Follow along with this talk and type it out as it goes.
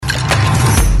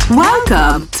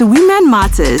Welcome to Women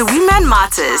Matters.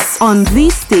 On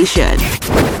this station.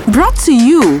 Brought to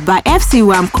you by FC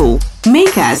Wamco,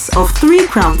 makers of 3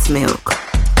 Crowns Milk.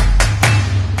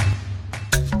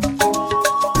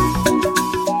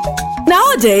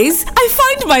 Nowadays, I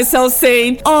find myself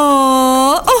saying,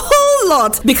 "Aww," a whole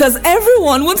lot because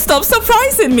everyone would stop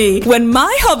surprising me when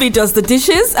my hubby does the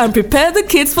dishes and prepare the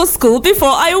kids for school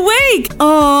before I wake.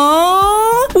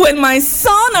 Aww, when my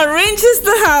son arranges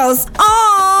the house.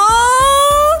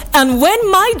 Aww, and when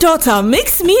my daughter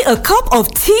makes me a cup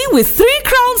of tea with 3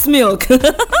 Crowns Milk.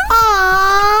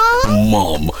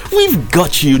 Mom, we've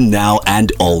got you now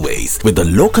and always with the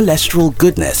low cholesterol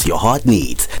goodness your heart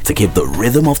needs to keep the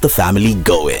rhythm of the family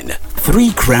going.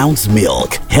 3 Crowns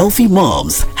Milk. Healthy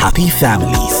moms, happy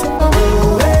families.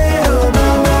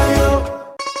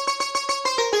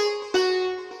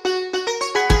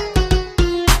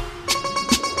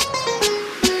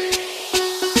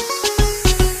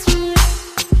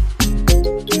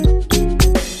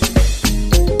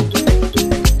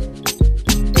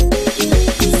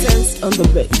 On the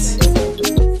bit.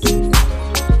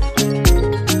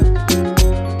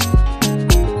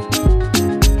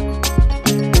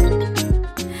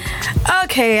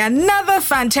 Okay, another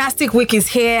fantastic week is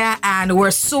here and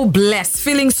we're so blessed,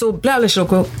 feeling so blessed. Feel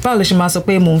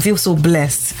so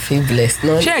blessed. Feel blessed.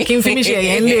 No. Sure, I can finish here.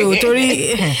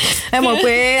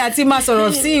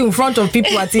 See in front of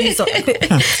people at you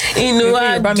know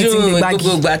what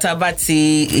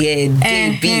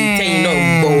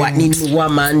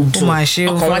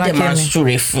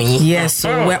yes,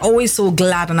 so we're always so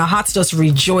glad and our hearts just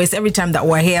rejoice every time that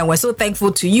we're here. We're so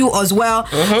thankful to you as well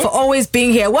for always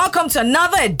being here. Welcome to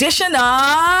another edition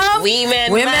of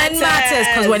Women Matters.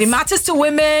 Because when it matters to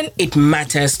women, it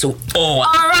matters to all.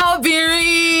 My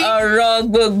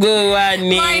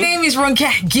name is Ronke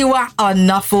Giwa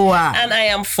Onafua. And I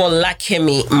am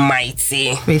Folakemi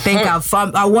Mighty. We thank our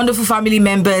wonderful family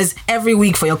members every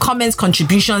week for your comments,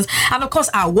 contributions, and of course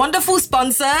our wonderful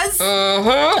sponsors.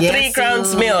 3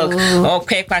 Crowns Milk.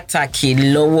 Okay, pataki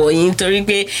lowo nítorí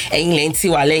pé ẹ̀yin lẹ nti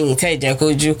wa lẹ́yìn tẹ́ jẹ́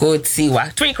kojú kó ti wa.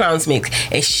 3 Crowns Milk.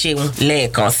 Ẹ ṣeun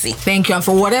lẹ́ẹ̀kan sí. Thank you, and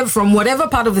from whatever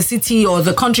part of the city or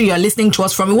the country you're listening to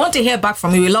us from, we want to hear back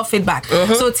from you. We love feedback.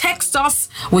 So text us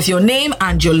with your name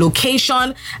and your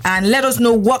location and let us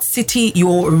know what city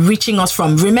you're reaching us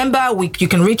from. Remember, you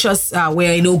can reach us.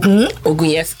 We're in Ogun. Ogun,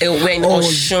 yes. We're in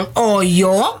Osun.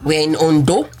 Oyo. We're in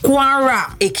Ondo.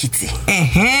 Kwara. Ekiti.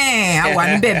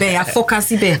 Awani bebe. Afoka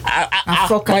sibe.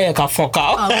 Afoka. Why you can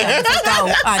foka?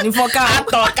 Afoka.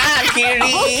 Atoka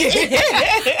kiri.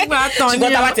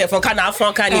 Ṣùgbọ́n tá bá tẹ̀ fọ́nká náà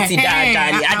fọ́nká ní ti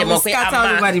dáadáa ni àdèmọ̀ pé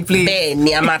bẹ́ẹ̀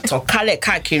ni a máa tàn kálẹ̀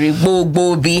káàkiri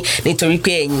gbogbo bí nítorí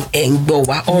pé ẹ̀yin ẹ̀ ń gbọ́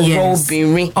wa ọ̀rọ̀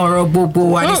obìnrin. Ọ̀rọ̀ gbogbo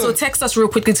wa. So text us real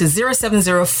quickly to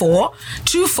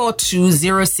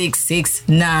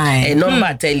 0704-242-0669.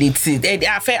 Nọ́mbà tẹ̀lé tí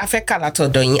afẹ́ kà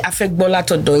látọ̀dọ̀ yín afẹ́ gbọ́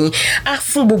látọ̀dọ̀ yín á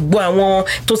fún gbogbo àwọn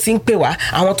tó ti ń pè wá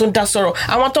àwọn tó ń dá sọ̀rọ̀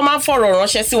àwọn tó máa ń fọ̀rọ̀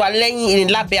ránṣẹ́ sí wa lẹ́yìn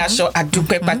lábẹ́ aṣọ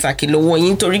àdúpẹ́ pàtàkì lọ́wọ́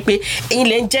yín torí pé ẹ̀yin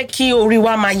lẹ ń jẹ́ kí orí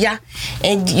wa máa yá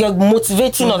and you're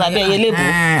motivating us abẹ́ yẹn lébù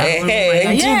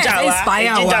ginger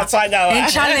and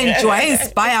challenge wa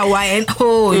inspire wa and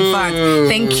in fact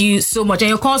thank you so much and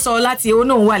your console láti ó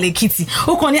náà wà lẹ́kìtì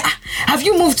ó kàn ní have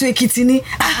you moved to Ekiti ni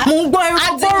mo ń gbọ́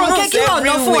ẹ̀rọ gbọ́rọ̀ kékeré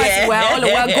ọ̀nà fún wa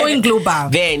we're going global.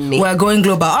 We're going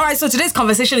global. All right, so today's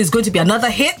conversation is going to be another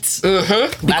hit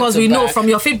because we know from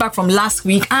your feedback from last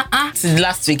week.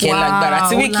 Last week lágbára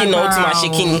tí wíìkì náà ó tún máa ṣe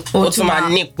kíni ó tún máa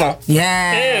nípọn.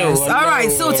 Yes. All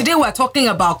right, so today we're talking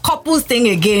about couples thing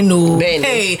again.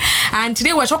 Hey, and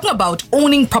today we're talking about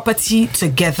owning property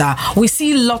together. We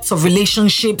see lots of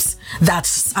relationships that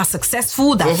are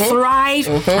successful, that thrive,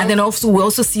 and then also we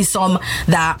also see some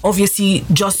that obviously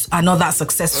just are not that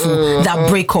successful, that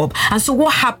break up. And so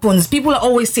what happens? People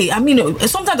always say, I mean,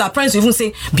 sometimes our parents even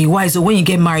say, be wise when you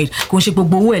get married.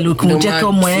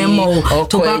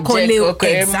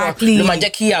 Exactly. Ló máa jẹ́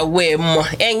kí ìyàwó ẹ̀ mọ̀.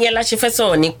 Ẹ̀yin la ṣe fẹ́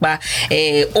sọ̀rọ̀ nípa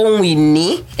ohun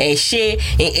ìní ṣé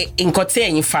nǹkan tí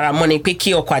ẹ̀yin faramọ́ ni pé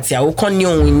kí ọkọ àti ìyàwó kan ní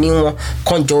ohun ìní wọn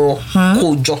kan jọ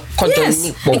kó jọ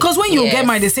nípò. Because when you get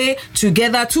married, they say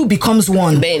together two becomes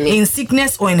one. In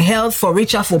sickness or in health, for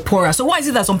richer, for poorer. So why is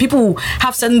it that some people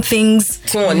have certain things?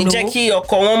 Tí wọ́n ní jẹ́ kí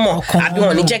ọkọ wọn mọ̀ àbí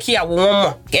wọ́n ní jẹ́ kí ìyàwó wọn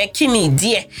mọ̀. Kí ni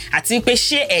ìdí ẹ̀ àti pé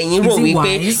ṣé ẹ̀yin rò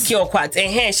wípé kí ọkọ àti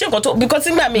ṣé nǹkan tó because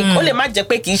nígbà mi ó lè má jẹ́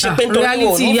pé kì í ṣe pé nítorí ò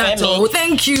nífẹ̀ẹ́ mi.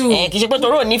 Thank you. Kì í ṣe pé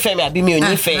nítorí ò nífẹ̀ẹ́ mi àbí mi ò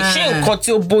nífẹ̀ẹ́. Ṣé nǹkan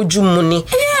tí ó bójú mu ni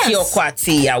kí ọkọ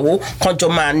àti ìyàwó kan jọ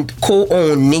máa kó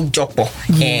ohun níjọpọ̀.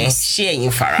 Ṣé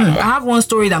ẹ̀yin faramọ́? I have one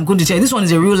story that I'm going to tell you. This one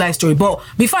is a real life story. But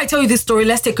before I tell you this story,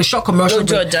 let's take a short commercial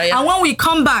break. And when we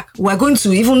come back, we're going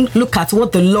to even look at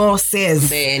what the law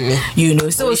says. You know,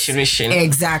 so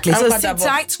exactly. So sit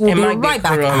tight. We'll be right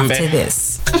back after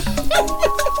this.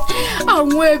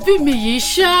 Àwọn ẹbí mi yìí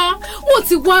ṣá wọ́n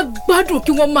ti wá gbádùn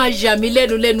kí wọ́n máa yà mí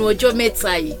lẹ́nu ọjọ́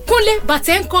mẹ́ta yìí. Kúnlé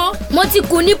bàtẹ́ ńkọ́. Mo ti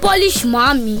kun ní polish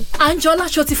màámi. Àǹjọ́lá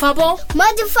ṣo ti fa bọ́. Mo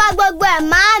ti fa gbogbo ẹ̀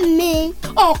màámi.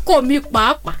 Ọkọ mi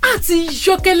pàápàá àti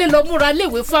Yọ́kẹ́lẹ́ lọ múra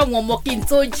léwe fún àwọn ọmọ kí n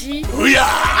tó jí.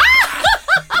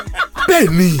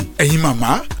 Bẹ́ẹ̀ni, ẹ̀yin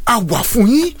màmá, a wà fún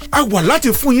yín, a wà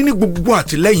láti fún yín ní gbogbo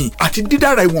àtìlẹ́yìn àti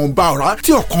dídára ìwọ̀nba ọ̀rá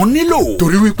tí ọkàn nílò.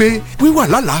 Torí wípé wíwà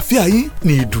lálàáfíà yín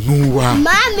ni ìdùnnú wa.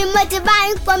 Màámi, mo ti bá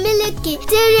yín pọn mílìkì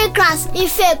 3 crowns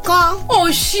ife kan. Ó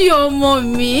ṣí ọmọ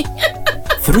mi.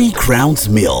 3 Crowns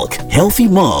Milk. Healthy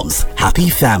moms, happy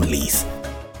families.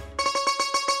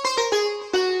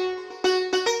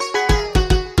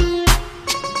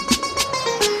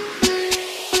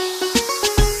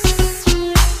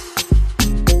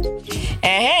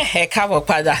 Ẹ káàbọ̀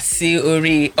padà sí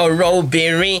orí ọ̀rọ̀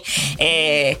obìnrin.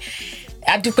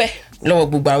 Adúpẹ́ lọ́wọ́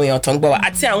gbogbo àwọn èèyàn tó ń gbọ́ wa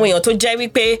àti àwọn èèyàn tó jẹ́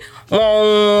wípé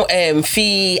wọ́n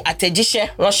fi àtẹ̀jíṣẹ́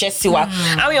ránṣẹ́ sí wa.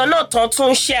 Àwọn èèyàn náà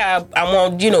tún share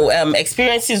àwọn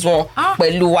experiences wọn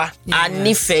pẹ̀lú wa. A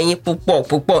nífẹ̀ẹ́ yín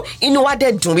púpọ̀. Inú wa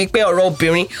dẹ̀ dùn wípé ọ̀rọ̀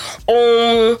obìnrin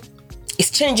it's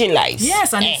changing lives.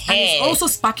 Yes, and it's also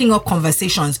sparking up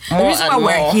conversations. The reason why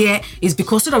we're here is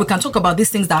because so that we can talk about these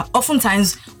things that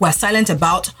oftentimes we're silent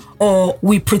about or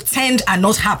we pretend are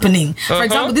not happening. For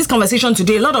example, this conversation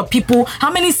today, a lot of people,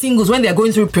 how many singles, when they're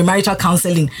going through premarital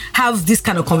counseling, have this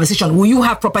kind of conversation? Will you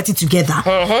have property together?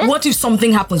 What if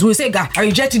something happens? We'll say, God, I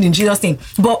reject it in Jesus' name.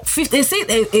 But they say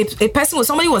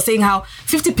somebody was saying how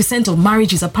 50% of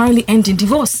marriages apparently end in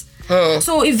divorce.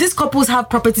 So if these couples have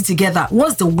property together,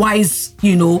 what's the wise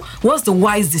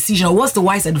decision or what's the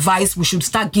wise advice we should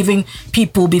start giving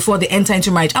people before they enter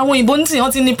into marriage? And when you want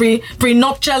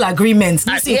prenuptial agreements,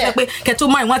 property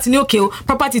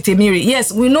temiri.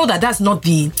 Yes, we know that that's not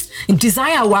the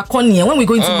desire. When we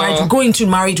go into marriage, we go into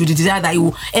marriage with the desire that it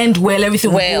will end well,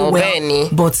 everything will go well.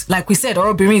 But like we said,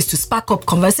 our is to spark up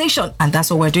conversation, and that's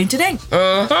what we're doing today.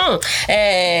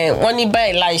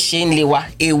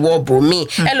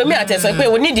 Àtẹ̀sọ́ pé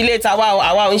onídìílé tàwa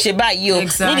àwa ò ń ṣe báyìí o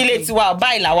nídìílé tiwa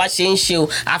báyìí làwa ṣe ń ṣe o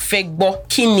a fẹ́ gbọ́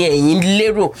kí ni ẹ̀yin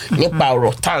lérò nípa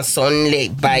ọ̀rọ̀ tá à ń sọ nílẹ̀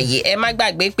báyìí. Ẹ má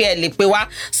gbàgbé pé ẹ lè pè wá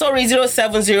sórí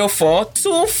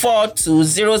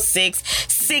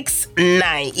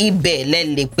 0704-242-0669 ibẹ̀ lẹ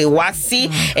lè pè wá sí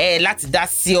láti dá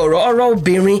sí ọ̀rọ̀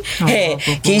obìnrin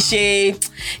kì í ṣe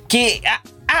kí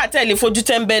àtẹ̀lé fojú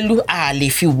tẹ́ńbẹ́lú a lè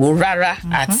fi wò rárá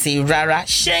àti rárá.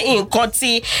 Ṣé nǹkan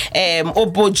tí ó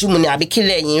bójúmu ni àbí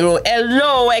kílẹ̀ yín ro?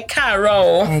 Hello, ẹ káàárọ̀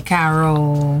o. Ẹ káàárọ̀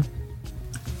o.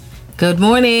 Good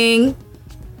morning.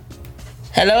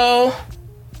 Hello.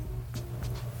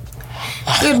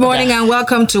 Good morning and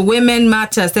welcome to Women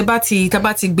Matters. Tabati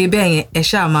gbebe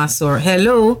Esha Masor.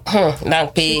 Hello.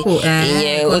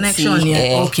 Connection.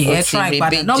 Okay, let's try.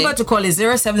 But number to call is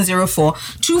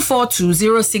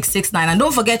 0704-242-0669. And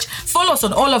don't forget, follow us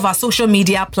on all of our social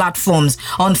media platforms.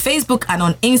 On Facebook and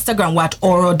on Instagram, we're at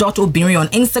oro.obiri on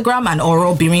Instagram and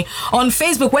oro.obiri on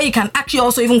Facebook, where you can actually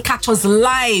also even catch us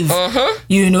live.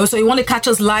 So you want to catch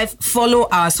us live, follow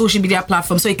our social media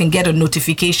platform so you can get a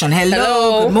notification.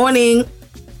 Hello. Good morning.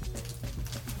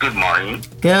 Good morning.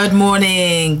 Good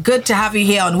morning. Good to have you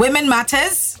here on Women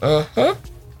Matters.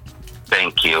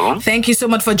 Thank you. Thank you so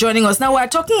much for joining us. Now, we're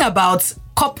talking about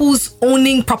couples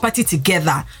owning property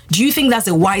together. Do you think that's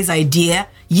a wise idea?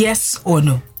 Yes or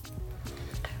no?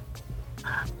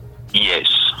 Yes.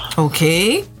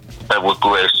 Okay. But we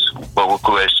could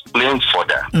explain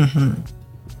further.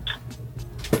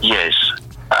 Yes.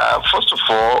 First of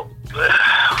all,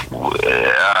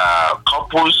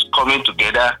 couples coming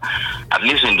together, at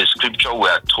least in the scripture, we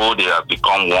are told they have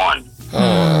become one.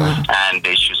 And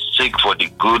they should seek for the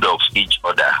good of each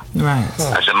other. Right.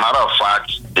 As a matter of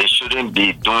fact, they shouldn't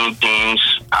be doing things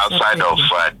outside of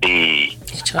the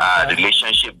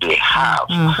relationship they have,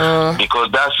 because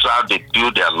that's how they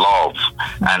build their love,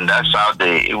 and that's how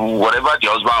whatever the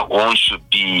husband owns should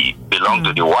belong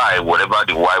to the wife, whatever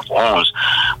the wife owns.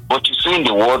 But you see, in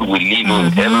the world we live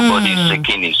in, everybody is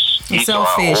seeking his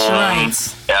selfish, own,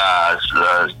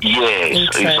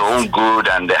 his own good,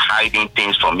 and they're hiding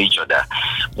things from each other,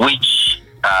 which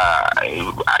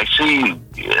I see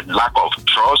lack of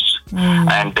trust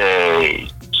and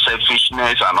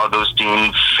selfishness and all those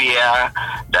things, fear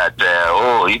that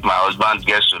if my husband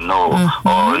gets to know,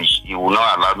 or he will will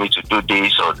not allow me to do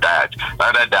this or that,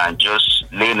 rather than just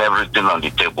laying everything on the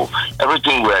table.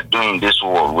 Everything we are doing in this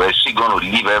world, we're still going to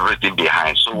leave everything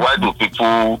behind. So why do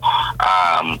people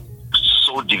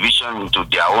sow division into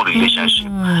their own relationship?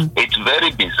 It's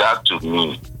very bizarre to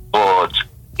me, but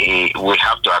we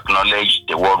have to acknowledge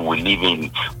the world we live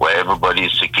in, where everybody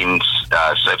is seeking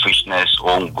selfishness,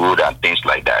 own good, and things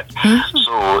like that.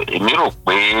 So, èmi rò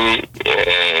pé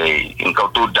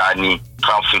nǹkan tó dáa ni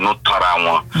ká finú tanra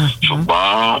wọn,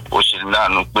 ṣùgbọ́n ó ṣe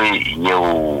láàánú pé ìyẹn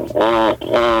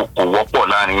kò wọ́pọ̀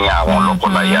láàrin àwọn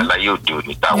lọ́kọláya láyé òde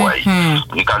òní táwa yìí.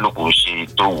 Oníkálukú ń ṣe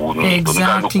tó wù ní,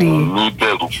 oníkálukú ní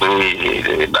bẹ̀rù pé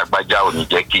lágbájá ò ní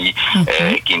jẹ́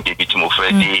kí n débi tí mo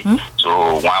fẹ́ dé. So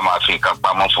wọ́n á máa fi nǹkan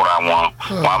pamọ́ fúnra wọn,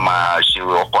 wọ́n á máa ṣe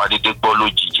ọkọ adédé gbọ́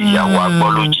lójijì, ìyàwó á gbọ́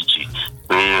lójijì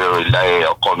pé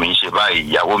ọkọ mi ń ṣe báyìí,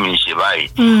 ìyàwó mi ń ṣe báyìí.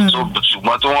 So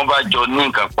ṣùgbọ́n tí wọ́n bá jọ ní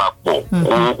nǹkan papọ̀,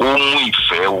 ó mú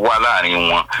ìfẹ́ wá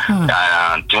láàrin wọn.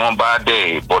 Tí wọ́n bá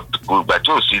dẹ̀ ìgbà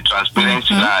tí ò sí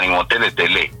transparency láàrin wọn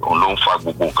tẹ́lẹ̀tẹ́lẹ̀, òun ló ń fa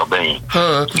gbogbo nǹkan bẹ́yìn.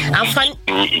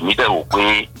 Èmi dẹ̀ wò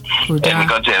pé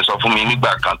ẹnìkan tí ẹ sọ fún mi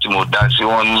nígbà kan tí mo dá sí,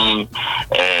 wọ́n ní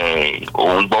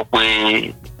òun gbọ́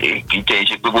pé kì í tẹ̀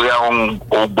ṣe pé bóyá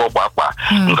ó gbọ́ pàápàá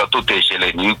nǹkan tó tẹ̀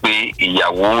ṣẹlẹ̀ ní wípé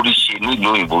ìyàwó orí ṣe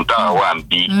nílùú òyìnbó táwa wà ń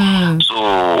bí, so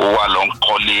ó wà lọ ń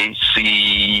kọ́lé sí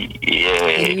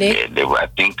I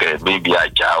think maybe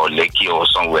Ajah or Lekki or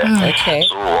somewhere.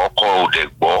 So ọkọ ò dẹ̀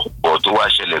gbọ́, bọ̀ tó wá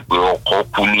ṣẹlẹ̀ pé ọkọ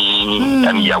kú ní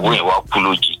ìyàwó yẹn wá kú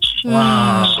lójijì.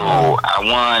 So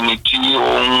àwọn ẹni tí ó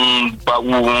ń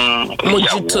báwó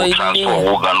ìyàwó transfer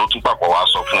owó gan ló tún pàpà wá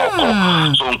sọ fún ọkọ.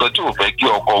 So nǹkan tí ò fẹ́ kí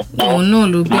ọkọ gbọ́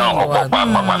náà ọkọ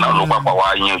pàpà náà ló pàpà wá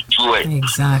yanjú ẹ̀.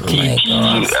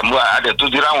 Àdẹ̀ tó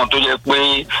ti ráwọn tó jẹ́ pé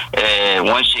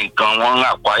wọ́n ṣe nǹkan, wọ́n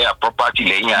acquire property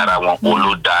lẹ́yìn ara wọn, kó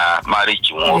ló da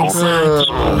marriage wọn rú.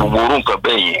 So gbogbo orú nǹkan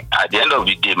bẹ́ẹ̀ yẹn, at the end of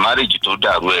the day marriage tó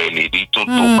dàrú ẹ̀ lè rí tó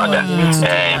padà.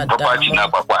 Property náà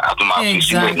pàpà àtúmọ̀ àfi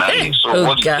sílẹ̀ náà ni. So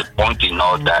what is the point in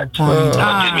all that?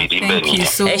 Thank you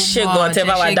so much.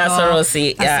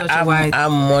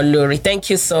 Thank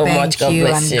you so much. God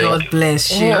bless you. God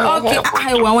bless you. Okay,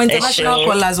 our international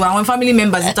callers, our family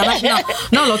members, international.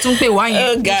 No,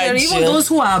 even those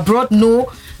who are abroad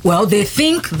know. Well, they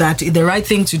think that the right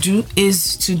thing to do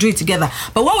is to do it together.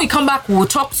 But when we come back, we'll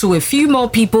talk to a few more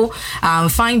people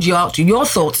and find out your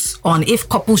thoughts on if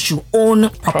couples should own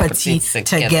property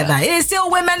together. It is still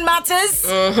Women Matters.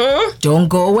 Don't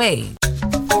go away.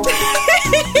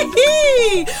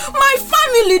 My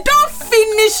family don't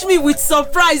finish me with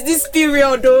surprise this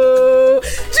period. Oh,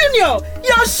 Junior,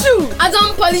 your shoe. I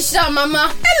don't polish them,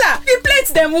 Mama. Ella, the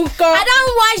plates them won't come. I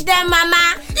don't wash them,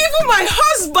 Mama. Even my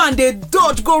husband, they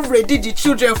don't go ready the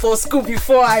children for school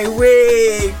before I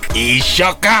wake. He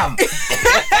sure come.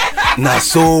 Now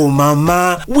so,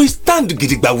 Mama, we stand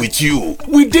gidigba with you.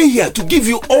 We dey here to give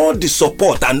you all the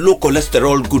support and low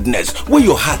cholesterol goodness where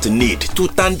your heart need to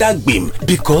tanda gbim.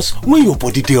 Because when your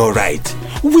body dey alright,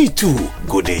 we too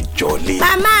go dey jolly.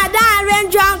 Mama, I don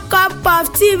arrange 1 cup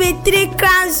of tea with 3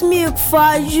 crowns milk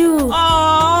for you.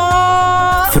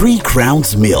 Aww. 3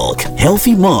 Crowns Milk.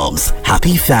 Healthy moms,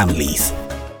 happy families.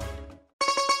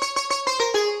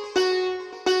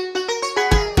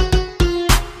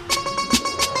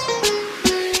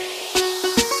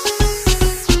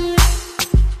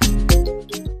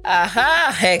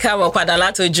 Ẹ káàbọ̀ padà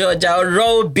láti ojú ọjà ọ̀rọ̀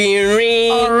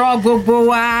obìnrin. Ọ̀rọ̀ gbogbo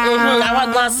wa. Àwọn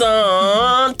gbọ́n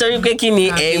sàn torí pé kí ni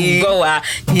ẹ̀ ń gbọ́ wa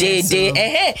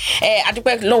déédéé.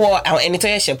 Adúpẹ́ lọ́wọ́ àwọn ẹni tó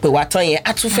yẹ̀ṣẹ̀ pé wá tán yẹn,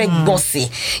 a tún fẹ́ gbọ́ sí.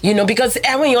 You know, because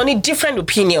àwọn èèyàn ní different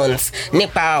opinions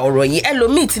nípa ọ̀rọ̀ yìí.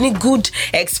 Ẹlòmíì ti ní good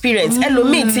experience,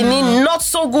 ẹlòmíì ti ní not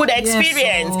so good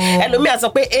experience. Ẹlòmíì á sọ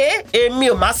pé èmi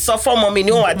ò máa sọ fọ́mọ mi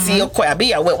ní òun àti ọkọ àbí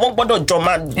ìyàwó ẹ̀ wọ́n gbọ́dọ̀ jọ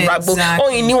máa ragbo.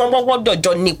 Òyìn ni wọ́n gbọ́dọ̀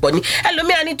jọ nípò ni.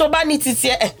 Ẹlòmíì á ní tó bá ní títí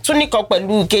ẹ tún nìkan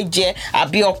pẹ̀lú kejì ẹ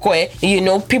àbí ọkọ ẹ, you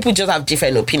know, people just have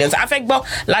different opinions. A fẹ́ gbọ́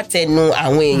látẹnu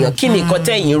àwọn èèyàn kí ni nǹkan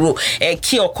tẹ̀yin rò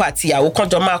kí ọkọ àti ìyàwó kan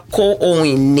jọ máa kó ohun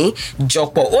ìní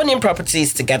jọpọ̀, owning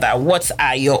properties together. What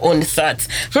are your own thoughts?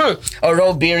 Ọ̀rọ̀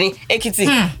obìnrin, Èkìtì,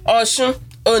 Ọ̀ṣun,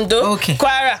 Ondo,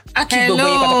 Kwara, àti gbogbo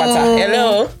yín pátápátá.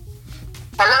 Hello.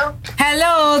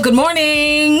 Hello, good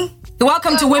morning.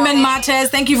 Welcome to Women Matters.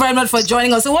 Thank you very much for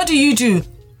joining us. So what do you do?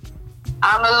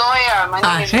 I'm a lawyer. My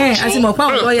name is Richie. As a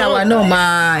lawyer, no,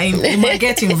 might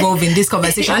get involved in this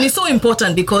conversation. And it's so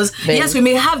important because, yes, we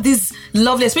may have this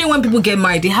lovely, especially when people get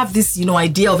married, they have this, you know,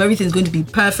 idea of everything's going to be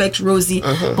perfect, rosy.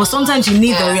 But sometimes you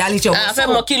need the reality of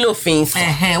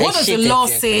it. What does the law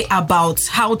say about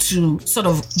how to sort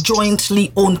of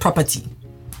jointly own property?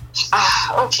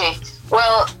 Okay.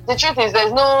 Well, the truth is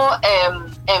there's no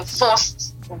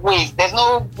enforced way. There's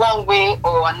no one way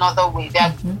or another way. There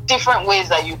are different ways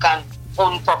that you can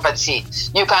own property.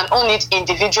 You can own it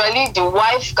individually. The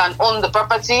wife can own the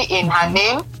property in her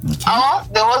name, or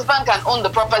the husband can own the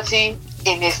property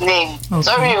in his name. Okay.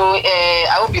 Sorry,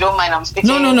 I hope you don't mind. I'm speaking.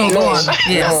 No, go on.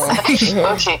 Yes.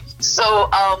 Okay. So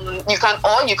you can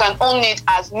own it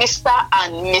as Mr.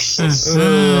 and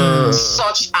Mrs.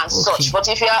 Such and such. But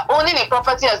if you are owning a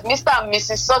property as Mr. and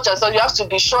Mrs. Such and such, you have to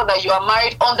be sure that you are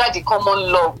married under the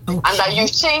common law and that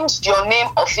you've changed your name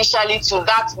officially to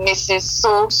that Mrs.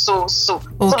 So. So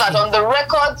that on the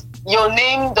record, your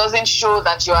name doesn't show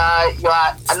that you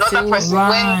are another person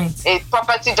when a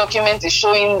property document is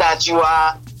showing that you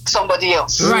are somebody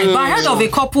else. Right, but I heard of a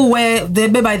couple where they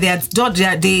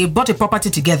bought a property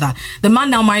together. The man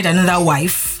now married another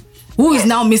wife, who is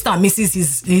now Mr. and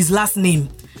Mrs. his last name.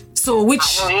 So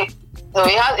which? No,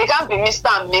 it can't be Mr.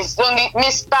 and Miss. Only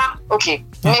Mr. Okay,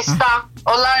 Mr.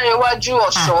 Olarewaju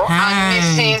Osho and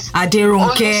Mrs.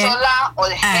 Aderonke.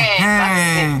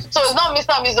 So it's not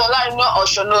Mr. and Mrs. Olarewaju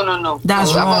Osho. No.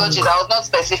 That's wrong. Apologies, I was not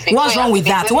specific. What's wrong with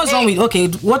that? What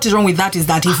is wrong with that is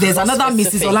that if there's another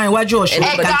Mrs. Olarewaju Osho,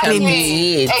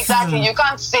 exactly. You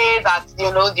can't say that you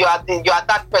are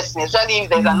that person, especially if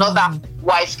there's another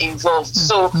wife involved.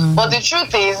 So, but the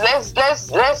truth is, let's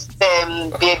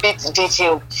be a bit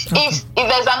detailed. If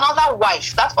there's another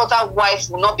wife, that other wife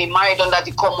will not be married under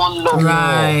the common law.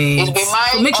 Right. It'll be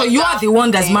married. So make sure you are the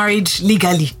one that's married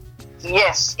legally.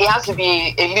 Yes, it has to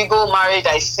be a legal marriage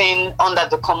that is seen under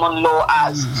the common law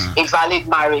as a valid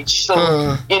marriage. So,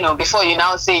 before you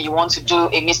now say you want to do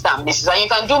a Mr. and Mrs. And you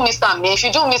can do Mr. and Mrs. If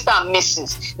you do Mr. and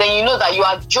Mrs., then you know that you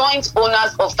are joint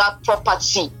owners of that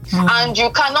property and you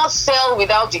cannot sell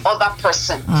without the other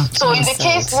person. So in the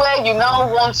case where you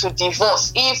now want to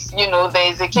divorce, if,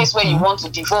 there is a case where you want to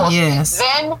divorce,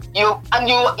 then you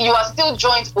are still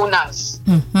joint owners.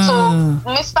 So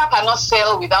Mr. cannot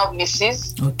sell without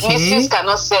Mrs. Mrs.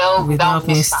 cannot sell without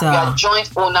Mr. You are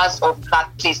joint owners of that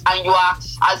place, and you are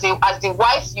as the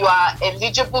wife, you are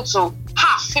eligible to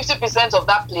have 50% of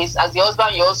that place. As the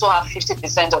husband, you also have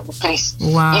 50% of the place.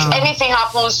 Wow. If anything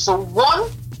happens to one,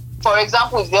 for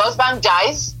example, if the husband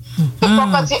dies, the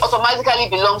property automatically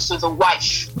belongs to the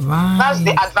wife. Right. That's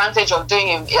the advantage of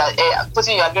doing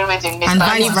putting your agreement in Mr. And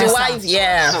vice versa. The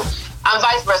wife, and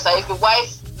vice versa. If the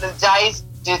wife dies,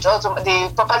 the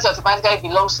property automatically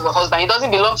belongs to the husband. It doesn't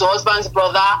belong to husband's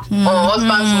brother or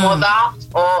husband's mother,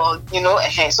 or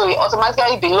so it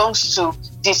automatically belongs to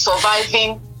the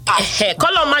surviving party.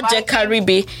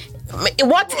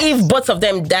 What if both of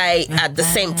them die at the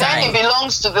same time? Then it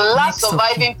belongs to the last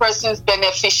surviving person's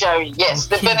beneficiary. Yes,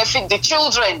 the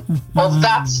children of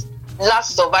that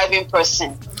last surviving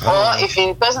person. Or if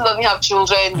the person doesn't have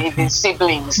children, if it's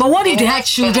siblings. But what if they had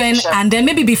children and then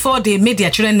maybe before they made their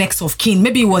children next of kin,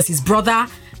 maybe it was his brother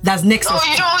that's next of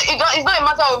kin? It's not a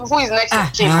matter of who is next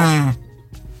of kin.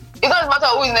 It doesn't matter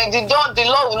who is next. The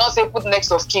law will not say put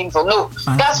next of kin for. No,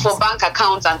 that's for bank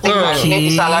accounts and things like maybe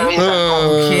salaries and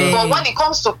all. But when it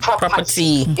comes to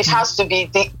property, it has to be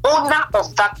the owner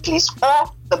of that place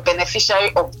or the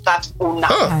beneficiary of that owner.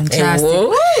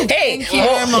 Fantastic. Hey, thank you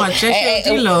very much. I'm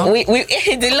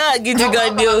glad.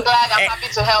 I'm happy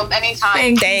to help anytime.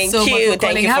 Thank you so much for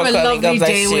calling. Have a lovely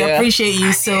day. We appreciate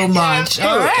you so much.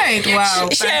 All right. Wow. I'm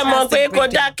telling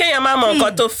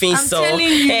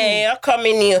you.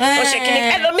 Coming you.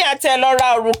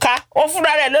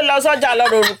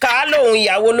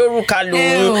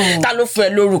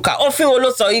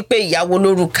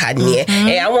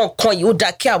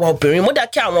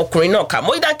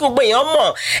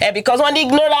 Because one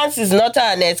ignorance is not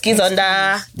an excuse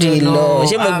under the law.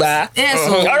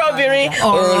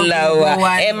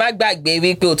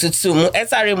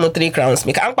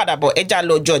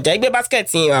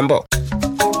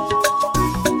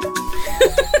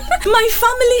 My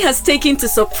family has taken to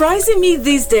surprising me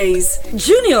these days.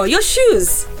 Junior, your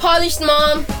shoes. Polished,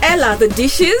 Mom. Ella, the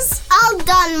dishes. All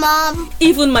done, Mom.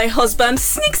 Even my husband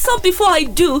sneaks up before I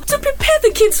do to prepare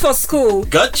the kids for school.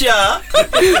 Gotcha!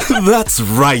 That's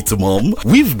right, Mom.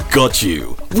 We've got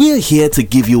you. We're here to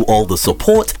give you all the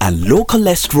support and low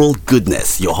cholesterol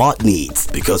goodness your heart needs.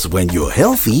 Because when you're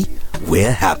healthy,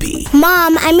 we're happy.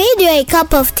 Mom, I made you a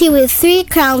cup of tea with 3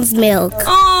 Crowns milk.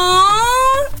 Aww.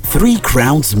 3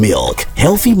 Crowns Milk.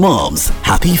 Healthy moms,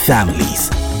 happy families.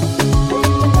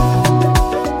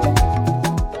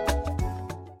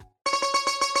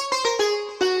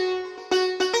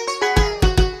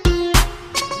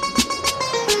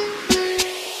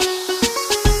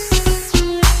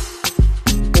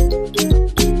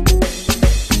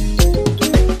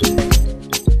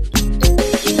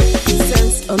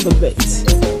 Sense on the bit.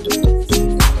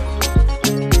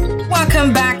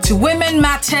 Welcome back to to Women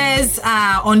Matters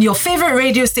on your favorite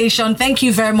radio station. Thank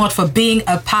you very much for being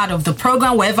a part of the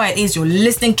program, wherever it is you're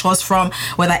listening to us from,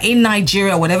 whether in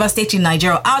Nigeria, whatever state in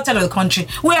Nigeria, or outside of the country.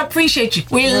 We appreciate you.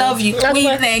 We love you. We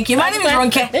thank you. My name is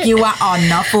Ronke. You are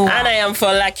Onafo. And I am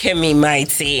Folakemi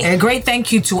Mighty. A great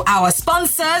thank you to our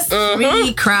sponsors,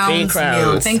 Three Crowns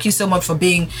Milk. Thank you so much for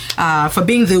being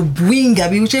the wing. I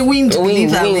mean, wind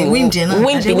beneath that wing. Wind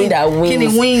beneath that wing.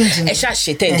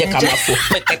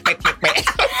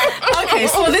 Okay,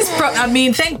 so this,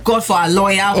 thank God for our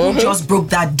lawyer who just broke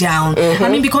that down. I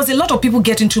mean, because a lot of people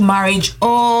get into marriage,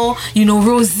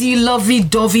 rosy,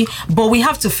 lovey-dovey, but we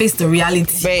have to face the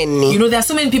reality. Benny. There are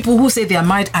so many people who say they are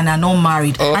married and are not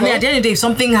married. And then at the end of the day, if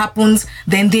something happens,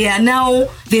 then they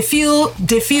feel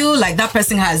like that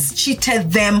person has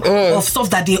cheated them of stuff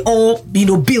that they all,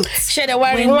 built.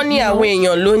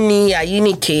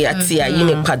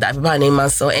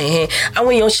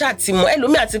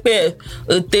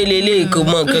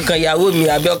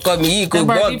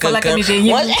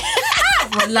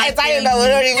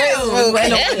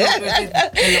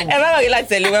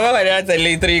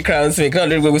 Three Crowns Milk náà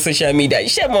lórí gbogbo social media.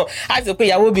 Iṣẹ́ mọ̀ àti pé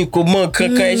ìyàwó mi kò mọ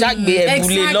kankan ẹ ṣàgbé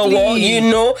ẹ̀bùlé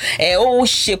lọ́wọ́, ó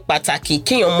ṣe pàtàkì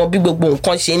kéèyàn mọ bí gbogbo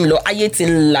nǹkan ṣe ń lọ, ayé ti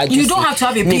ń lajú sí. You don't have to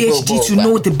have a PhD to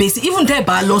know the basics. Even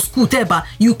tẹ́ẹ̀bà law school tẹ́ẹ̀bà,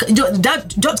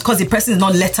 just because the person is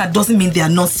not lettered doesn't mean they are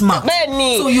not smart.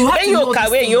 Bẹ́ẹ̀ni, so you have to know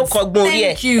kàwé èyàn kọ́gbọ́n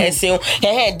orí ẹ̀ ẹ̀sìn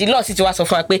the law sì ti wá sọ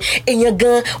fún wa pé èèyàn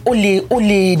gan ó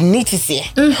lè ní tìsí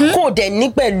ẹ̀ kó dẹ̀ ní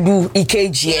pẹ̀lú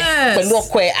ìkejì ẹ̀ pẹ̀lú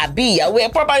ọkọ ẹ̀ àbí ìyàwó ẹ̀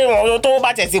property tó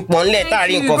bá tẹ̀ sí pọ̀ ńlẹ̀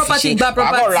táàrí nǹkan fi ṣe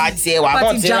wàbọ̀ ra tiẹ̀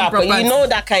wàbọ̀ ti rà pé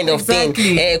that kind of thing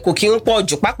kò kí ń pọ̀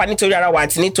jù pápá nítorí ara wa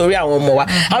àti nítorí àwọn ọmọ wa.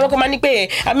 Àwọn kan máa ní pé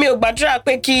àmì ò gbàdúrà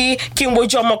pé kí n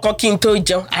wojú ọmọ kan kí n tó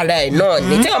jẹun, ara ẹ̀ náà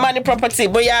ni tí wọ́n bá ní property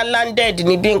bóyá landed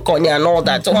ní bí nǹkan ni and all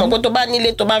that ọmọ pé tó bá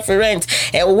nílé tó bá fi rent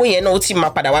owó yẹn náà ó ti máa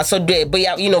padà wá sọ́dọ̀ ẹ̀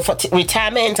bóyá for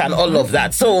retirement and all of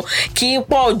that. So kí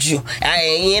pọ̀ jù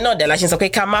ìyẹn náà dẹ̀ la ṣe sọ pé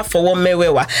ká má fọwọ́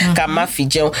mẹ́wẹ̀ẹ̀wá ká má fi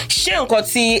jẹun. Ṣé nǹkan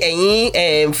tí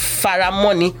ẹ̀yin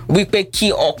faramọ́ ni wípé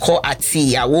kí ọkọ àti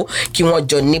ìyàwó kí wọ́n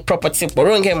jọ ní property pọ̀?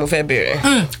 Rónkẹ́ mo fẹ́ bẹ̀rẹ̀.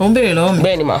 Ó ń bẹ̀rẹ̀ lọ́wọ́ mi.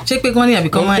 Bẹ́ẹ̀ni ma. Ṣé pé kí wọ́n ní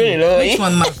àbíkọ́ wọ́n ní? Which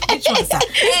one ma? Which one sir?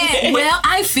 Well,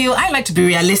 I like to be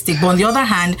realistic, but on the other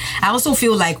hand, I also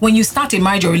feel like when you start a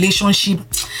marriage or relationship,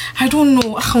 I don't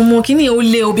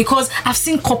know, because I've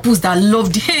seen couples that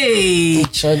loved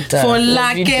each other. For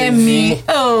Lakemi.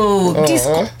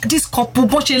 This couple,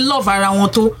 but she love around wọn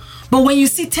tó. But when you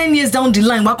see 10 years down the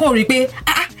line, wà kàn rí pé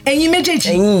ẹ̀yin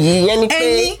méjèèjì. Ẹ̀yin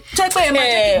tẹ́ pé ẹ máa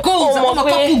jẹ́ goals, àwọn ọmọ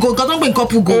couple goals, kan tó ń pè ní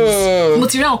couple goals. Mo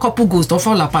ti rí àwọn couple goals tó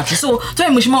fall apart. So tó yẹ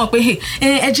mo ṣe máa wọ̀ pé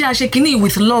ẹ jẹ́ àṣẹ kìíní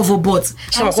with love but.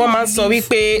 Ṣé wọn kọ́ máa ń sọ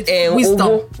wípé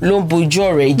owó ló ń bojú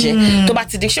ọ̀rẹ́ jẹ́? Tó bá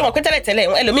ti di ṣé wọn pé tẹ́lẹ̀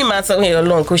ẹlòmíì máa ń sọ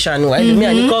Ọlọ́run kó ṣàánú wa, ẹlòmíì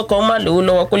àníkọ́kọ́ máa lówó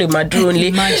lọ́wọ́ kó lè máa dúró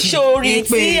nílé. Ṣé orí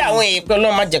tí àwọn èèpẹ̀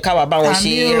Ọlọ́run máa jẹ́ káwa bá wọn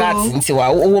ṣe láti tiwa,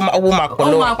 owó máa pọ̀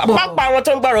lọ́wọ́. Pápá àwọn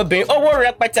tó ń gbàrọ̀ obìnrin, owó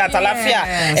rẹpẹtẹ àtàláfíà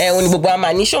òní gbogbo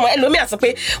àmà ní ṣọmọ ẹlòmíì àsọ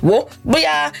pé wo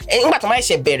bóyá nígbà tó máa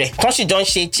ṣe bẹ̀rẹ̀ tán sì jọ ń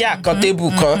ṣe chair kan tébù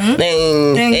kan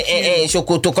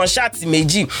ṣòkòtò kan ṣáàtì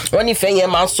méjì wọ́n nífẹ̀ẹ́ yẹn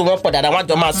máa ń so wọ́n pọ̀ dáadáa wọ́n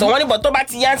jọ máa sọ wọ́n níbọ̀ tó bá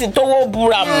ti yá sí tówó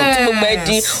búra mù tí gbogbo ẹ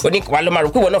di oníkàwá ló máa rò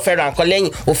pé ìwọ náà fẹ́ ra nǹkan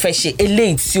lẹ́yìn ó fẹ́ ṣe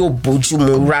eléyìí tí ò bójú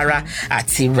mu rárá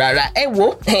àti rárá. Ẹ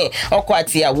wo ọkọ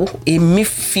àti ìyàwó èmi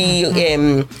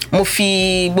mo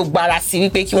fi gbogbo ara sí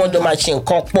wípé kí wọ́n jọ máa ṣe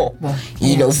nǹkan pọ̀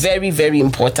very very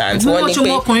important. Wọ́n ní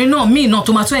pé ọkùnrin náà míì náà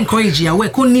tó máa tún encourage ìyàwó ẹ̀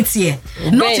kó ní tiẹ̀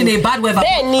not in a bad way.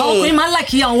 Ọkùnrin máa ń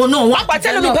like ìyàwó náà wọ́n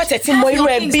àpàtẹ́ lómi bá tẹ̀ tí mọ irú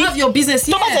ẹbí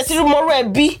tó bá tẹ̀ tí mọ irú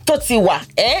ẹbí tó ti wà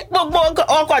gbogbo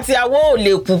ọkọ àti ìyàwó ò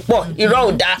lè kú pọ̀ irọ́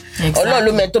ò dáa Ọlọ́run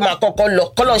ló mẹ́ tó máa kọ́kọ́ lọ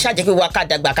kọ́lọ́run ṣàjẹ́ pé wà ká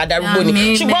dàgbà ká darúgbó ni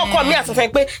ṣùgbọ́n ọkọ mi àsọfẹ́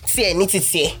pé tiẹ̀ ní ti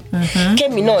tiẹ̀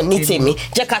kémi náà ní tèmi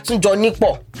jẹ́ ká tún jọ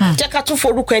nípọ̀ jẹ́ ká tún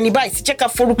forúkọ ẹni báyìí sí jẹ́ ká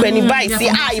forúkọ ẹni báyìí sí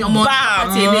àìbámọ̀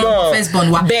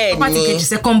bẹ́ẹ̀ ni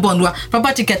second born wa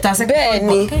property kẹta second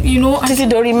born títí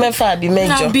dorí mẹ́fà àbí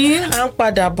mẹ́jọ à ń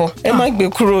padà bọ̀ ẹ má gbé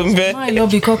kúrò ńbẹ̀.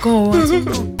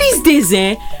 These days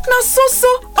na so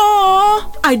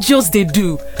I just dey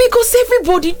do because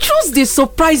everybody just dey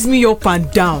surprise me up and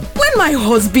down. When my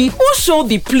husband wash all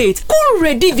the plate come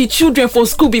ready the children for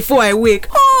school before I wake.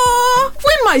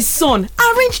 When my son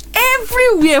arrange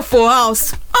everywhere for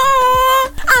house.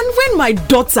 And when my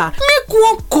daughter make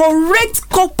one correct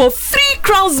cup of 3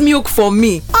 Crowns milk for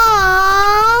me.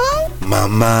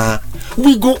 Mama,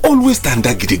 we go always stand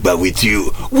gidigba with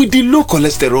you with the low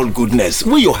cholesterol goodness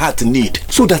wey your heart need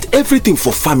so that everything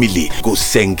for family go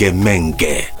senge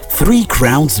menge. 3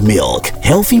 Crowns Milk.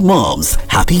 Healthy moms,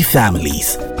 happy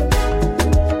families.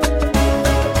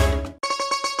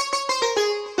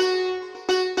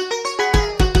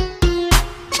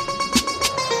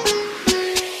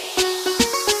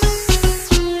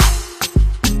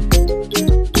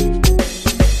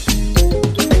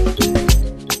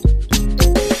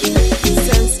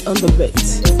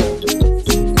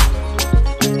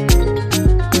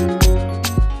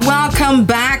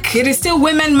 It is still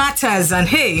Women Matters, and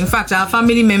hey, in fact, our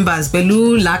family members,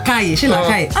 Belu Lakaye, she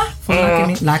Lakaye.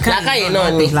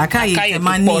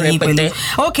 Lakaye.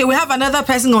 Okay, we have another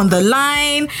person on the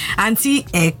line, Auntie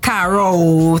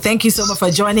Ekaro. Thank you so much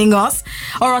for joining us.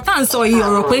 Orotan so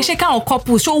you pe she kan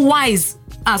couple so wise.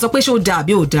 So pe show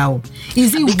dabi o da o.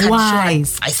 Is it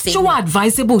wise? So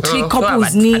advisable three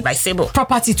couples need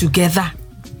property together.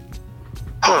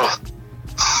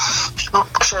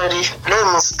 Actually,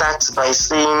 let me start by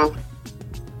saying,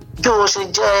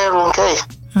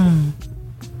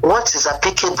 what is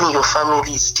applicable in your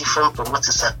family is different from what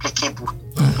is applicable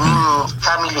in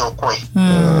family or koi.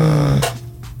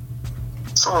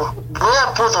 So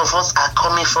where both of us are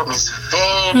coming from is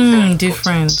very, very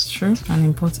different. True and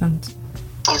important.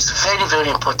 It's very, very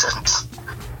important.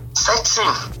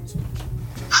 Setting,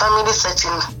 family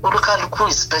setting, Olukaluku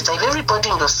is better. If everybody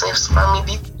in yourself's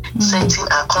family setting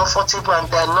are comfortable and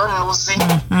they are not nosy,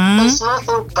 there's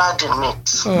nothing bad in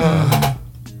it.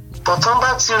 But on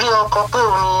that theory or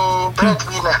couple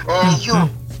breadwinner, you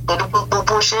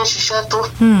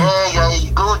you're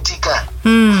a gold digger.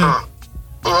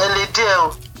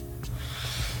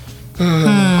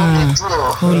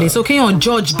 So can you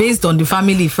judge based on the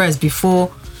family first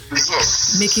before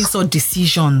making such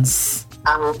decisions?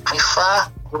 I would prefer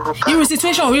irú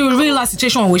situation real last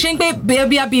situation we ṣe ń pé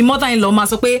baby àbí mother-in-law máa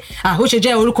sọ pé ó ṣe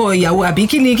jẹ́ orúkọ ìyàwó àbí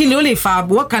kí ni ó lè fa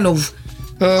what kind of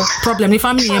problem ní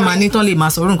family yẹn máa ní tán lè máa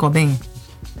sọ̀rọ̀ nǹkan bẹ́yẹn.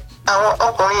 àwọn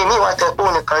ọkùnrin mi wà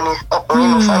tẹ́pọ̀ nìkan ni ọkùnrin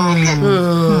ní family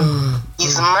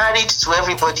is married to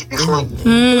everybody before you.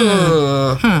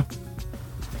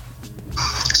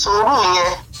 So rule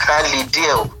yẹn ká lè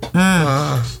díẹ̀ o.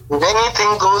 If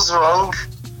anything goes wrong,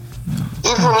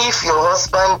 even if your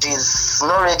husband is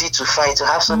not ready to fight, to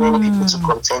have so many people to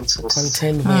contend with.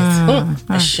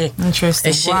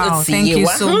 Interesting. Wow, thank you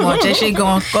so much.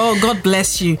 God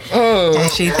bless you.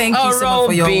 Thank you so much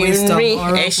for your wisdom.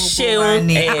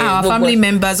 Our family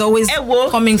members always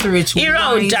coming through it.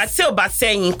 Irọ́ ọjà tí ò bá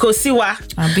sẹ́yìn kò sí wa.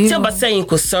 Tí ò bá sẹ́yìn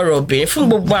kò sọ̀rọ̀ obìnrin. Fún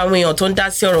gbogbo àwọn èèyàn tó ń dá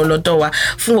sí ọ̀rọ̀ lọ́dọ̀ wa.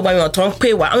 Fún gbogbo àwọn èèyàn tó ń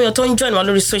pè wá. Àwọn èèyàn tó ń join wa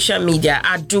lórí social media.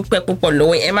 A dúpẹ́ púpọ̀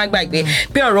lọ́wọ́. Ẹ má gbàgbé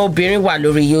pé ọ̀rọ̀ obìnrin wà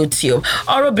lórí YouTube.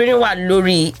 Ọ̀rọ̀ obìnrin wà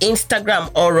lórí Instagram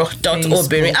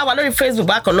ọ̀rọ̀.obìnrin. A wà lórí Facebook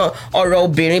bákan náà ọ̀rọ̀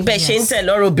obìnrin. Bẹ́ẹ̀ ṣe ń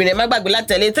tẹ̀lé ọ̀rọ̀ obìnrin. Ẹ má gbàgbé láti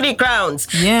tẹ̀lé 3 Crowns.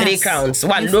 3 Crowns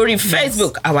wà lórí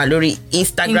Facebook. A wà lórí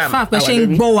Instagram. In fact, ṣe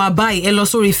ń gbọ́ wa báyìí ẹ lọ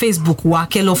sórí Facebook wa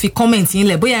kẹ́ lọ fi comment yín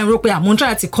lẹ̀ bóyá ẹ rò pé àmúntà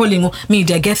àti calling mi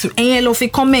ìdẹ̀ get through ẹ̀yin ẹ lọ fi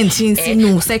comment yín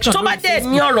sínú section. Tó bá dẹ̀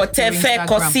ní ọ̀rọ̀ tẹ́ fẹ́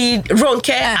kọ sí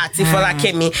Ronke àti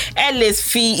Fọlákẹ́mi ẹ lè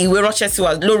fi ìwé ránṣẹ́ sí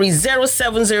wa lórí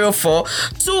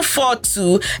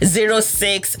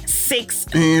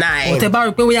 0704-242-0669. Tẹ́ bá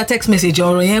rò pé wíyá text message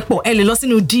ọ̀rọ̀ yẹn pọ̀ ẹ lè lọ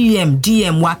sínú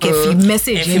DM wa kẹ́ fi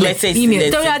message yín lẹ̀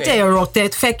email tó yá tẹ ọ̀rọ̀ tẹ́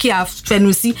fẹ́ kí a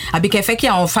fẹnu sí àbí kẹ́ fẹ́ kí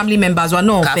àwọn family members wa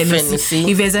náà fẹnu sí.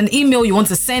 If there's an email you want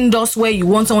to send us where you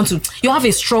want someone to, you have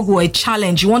a struggle or a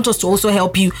challenge, you want us to also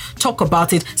help you talk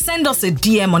about it, send us a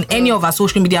DM on any of our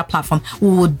social media platforms. We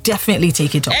will definitely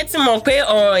take it up. Ẹ ti mọ̀ pé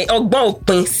ọgbọ́n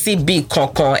òpin síbi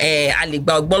kankan a lè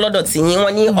gba ọgbọ́n lọ́dọ̀ tí yín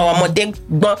wọ́n ní ọmọdé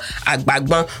gbọ́n àgbà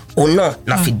gbọ́n òun náà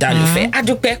la fi dá lùfẹ́. A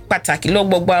dúpẹ́ pàtàkì lọ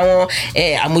gbogbo àwọn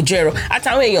àmójú ẹ̀rọ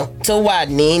àtàwọn èèyàn tó wà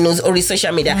ní orí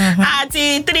social media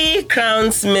àti 3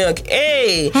 Crowns Milk.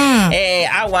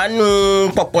 Àwa nù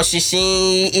pọ̀pọ̀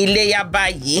ṣinṣin iléyá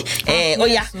báyìí. Ó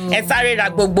yá ẹ sáré ra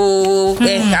gbogbo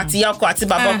àti ọkọ àti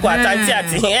bàbá ọkọ àti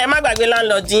ẹ má gbàgbé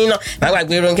landlord yín náà má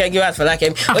gbàgbé Ronke Gíwá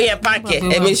Fọlákẹ́mi. Ó yẹ páàkì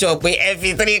ẹ make sure pé ẹ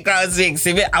fi 3 Crowns Milk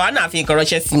síbẹ̀ àwa náà fi nǹkan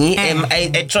ránṣẹ́ sí yín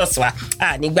ẹ trust wa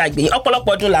ní gbàgbé yín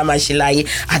ọ̀pọ̀lọpọ̀ ọdún la máa ṣe láyé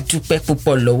àdúpẹ́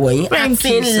púpọ̀ lọ́wọ́ yín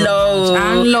àti ń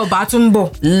lọ bá tún bọ̀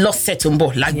lọ́sẹ̀ tó ń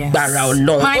bọ̀ lágbára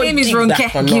Ọlọ́run. My name is Ronke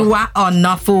Gíwá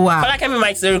Ọ̀nàfọwà. Fọlákẹ́mi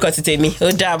Mike lórúkọ ti tèmi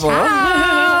ó dàbọ̀.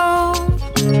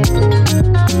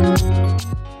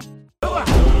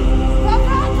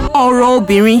 ọ̀rọ̀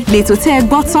obìnrin lètò tẹ́ ẹ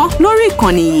gbọ́ tán lórí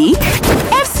ìkànnì yìí.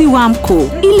 FC Wamco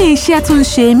ilé iṣẹ́ tó ń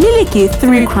ṣe mílìkì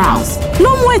 3 Crowns ló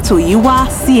mú ètò yìí wá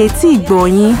sí etí ìgbọ́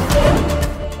yín.